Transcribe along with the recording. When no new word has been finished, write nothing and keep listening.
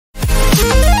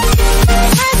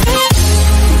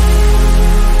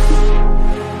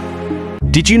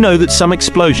Did you know that some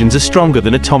explosions are stronger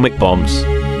than atomic bombs?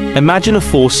 Imagine a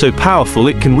force so powerful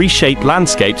it can reshape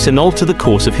landscapes and alter the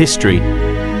course of history.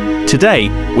 Today,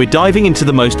 we're diving into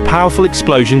the most powerful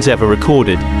explosions ever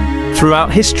recorded.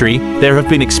 Throughout history, there have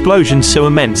been explosions so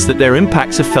immense that their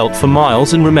impacts are felt for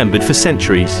miles and remembered for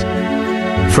centuries.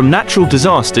 From natural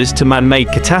disasters to man-made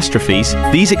catastrophes,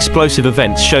 these explosive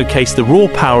events showcase the raw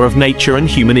power of nature and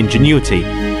human ingenuity.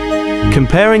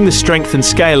 Comparing the strength and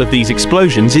scale of these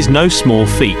explosions is no small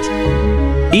feat.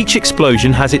 Each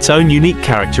explosion has its own unique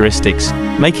characteristics,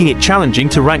 making it challenging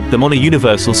to rank them on a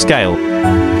universal scale.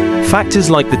 Factors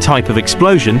like the type of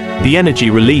explosion, the energy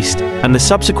released, and the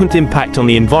subsequent impact on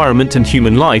the environment and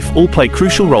human life all play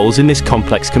crucial roles in this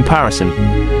complex comparison.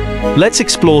 Let's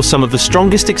explore some of the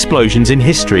strongest explosions in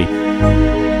history.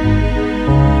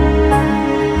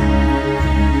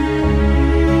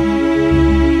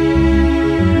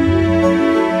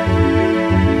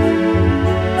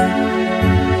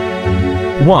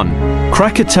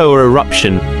 Krakatoa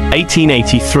eruption,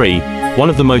 1883. One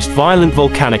of the most violent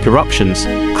volcanic eruptions,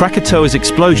 Krakatoa's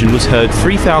explosion was heard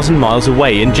 3,000 miles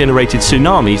away and generated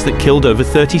tsunamis that killed over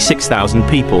 36,000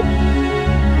 people.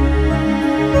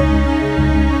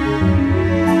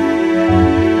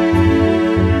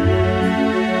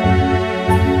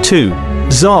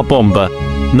 Tsar Bomba,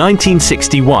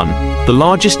 1961. The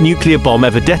largest nuclear bomb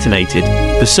ever detonated,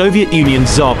 the Soviet Union's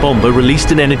Tsar Bomba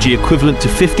released an energy equivalent to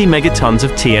 50 megatons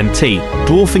of TNT,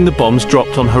 dwarfing the bombs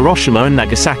dropped on Hiroshima and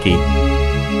Nagasaki.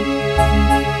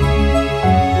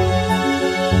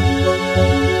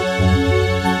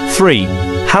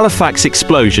 Halifax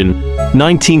Explosion,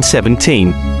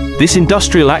 1917. This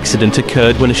industrial accident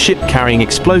occurred when a ship carrying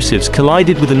explosives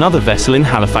collided with another vessel in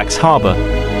Halifax Harbour,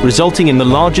 resulting in the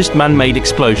largest man-made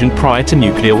explosion prior to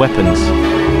nuclear weapons.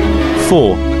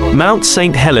 Mount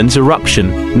St. Helens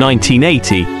eruption,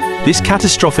 1980. This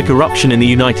catastrophic eruption in the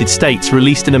United States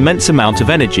released an immense amount of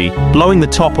energy, blowing the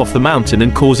top off the mountain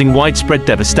and causing widespread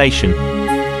devastation.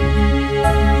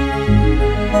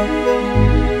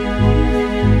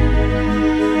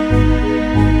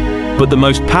 But the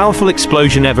most powerful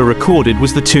explosion ever recorded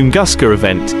was the Tunguska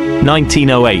event,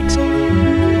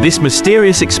 1908. This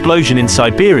mysterious explosion in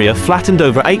Siberia flattened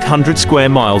over 800 square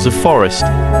miles of forest.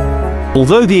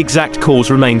 Although the exact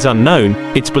cause remains unknown,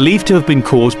 it's believed to have been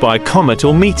caused by a comet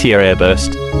or meteor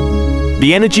airburst.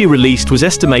 The energy released was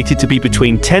estimated to be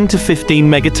between 10 to 15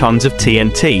 megatons of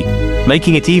TNT,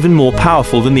 making it even more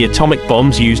powerful than the atomic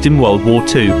bombs used in World War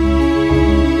II.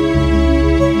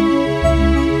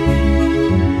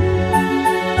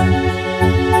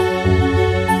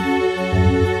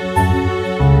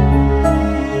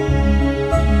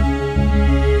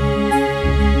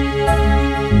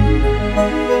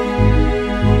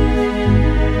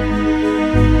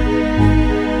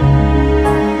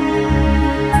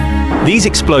 These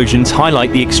explosions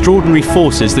highlight the extraordinary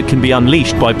forces that can be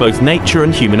unleashed by both nature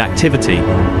and human activity.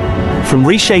 From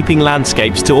reshaping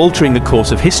landscapes to altering the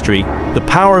course of history, the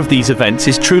power of these events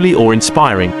is truly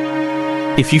awe-inspiring.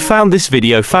 If you found this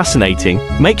video fascinating,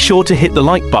 make sure to hit the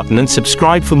like button and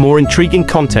subscribe for more intriguing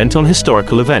content on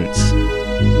historical events.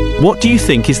 What do you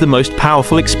think is the most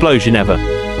powerful explosion ever?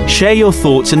 Share your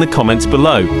thoughts in the comments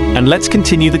below, and let's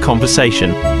continue the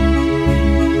conversation.